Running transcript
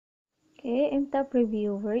Okay, MTAP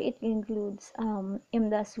Reviewer, it includes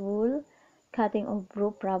MDAS rule, cutting of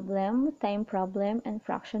group problem, time problem, and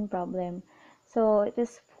fraction problem. So it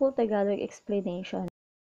is full Tagalog explanation.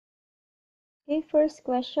 Okay, first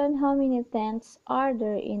question, how many tenths are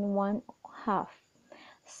there in 1/2?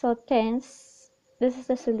 So tenths, this is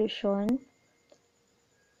the solution.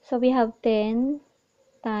 So we have 10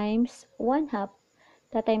 times 1/2.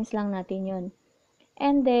 Ta-times lang natin yun.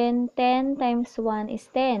 And then 10 times 1 is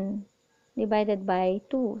 10 divided by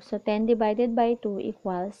 2. So 10 divided by 2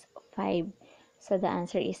 equals 5. So the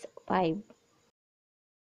answer is 5.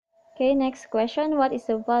 Okay, next question. What is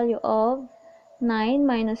the value of 9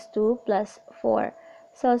 minus 2 plus 4?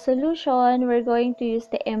 So solution, we're going to use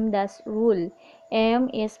the MDAS rule. M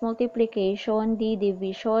is multiplication, D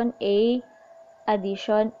division, A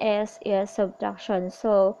addition, S is subtraction.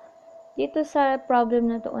 So dito sa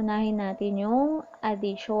problem na to, unahin natin yung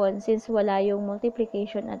addition since wala yung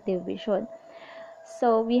multiplication at division.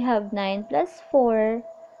 So, we have 9 plus 4.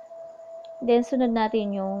 Then, sunod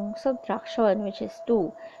natin yung subtraction, which is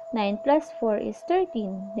 2. 9 plus 4 is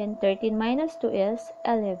 13. Then, 13 minus 2 is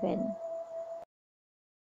 11.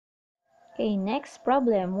 Okay, next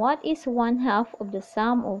problem. What is 1/2 of the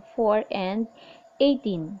sum of 4 and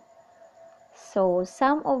 18? So,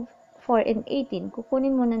 sum of 4 and 18,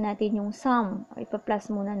 kukunin muna natin yung sum. O, ipa-plus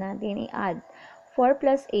muna natin, i-add. 4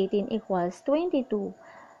 plus 18 equals 22.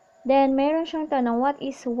 Then, meron siyang tanong, what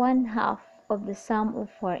is 1/2 of the sum of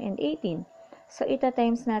 4 and 18? So,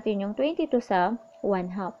 ita-times natin yung 22 sa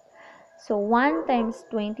 1/2. So, 1 times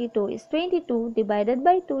 22 is 22 divided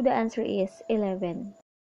by 2. The answer is 11.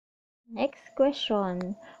 Next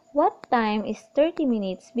question. What time is 30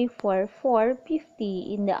 minutes before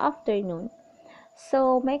 4:50 in the afternoon?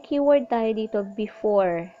 So, may keyword tayo dito,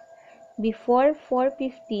 before. Before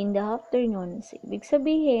 4:50 in the afternoon. So, ibig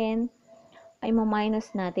sabihin, ay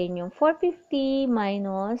ma-minus natin yung 4:50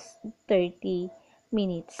 minus 30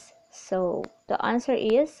 minutes. So, the answer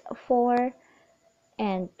is 4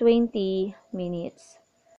 and 20 minutes.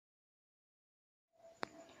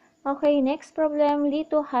 Okay, next problem.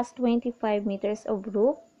 Lito has 25 meters of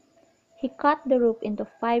rope. He cut the rope into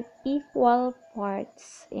 5 equal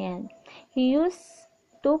parts and he used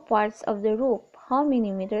 2 parts of the rope. How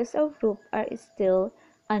many meters of rope are still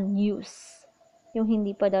unused? Yung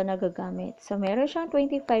hindi pa daw nagagamit. So, meron siyang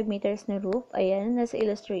 25 meters na rope. Ayan, nasa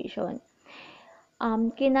illustration.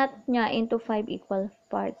 Kinat niya into 5 equal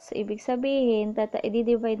parts. So, ibig sabihin,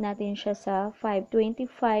 i-divide natin siya sa 5.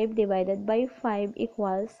 25 divided by 5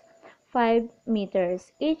 equals 5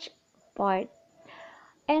 meters each part.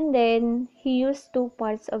 And then, he used 2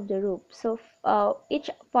 parts of the rope. So, each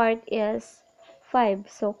part is 5.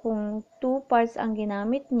 So, kung 2 parts ang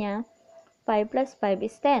ginamit niya, 5 plus 5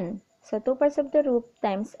 is 10. So, 2 parts of the rope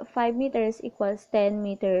times 5 meters equals 10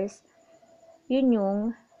 meters. Yun yung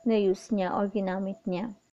na-use niya or ginamit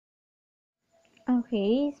niya.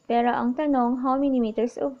 Okay, pero ang tanong, how many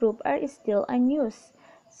meters of rope are still unused?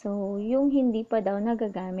 So, yung hindi pa daw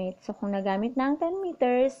nagagamit. So, kung nagamit na ang 10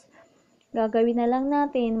 meters, gagawin na lang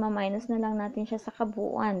natin, ma-minus na lang natin siya sa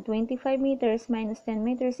kabuuan. 25 meters minus 10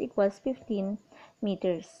 meters equals 15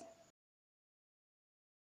 meters.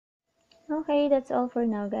 Okay, that's all for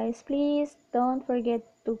now, guys. Please don't forget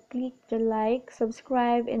to click the like,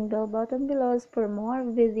 subscribe, and bell button below for more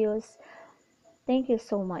videos. Thank you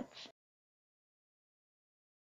so much.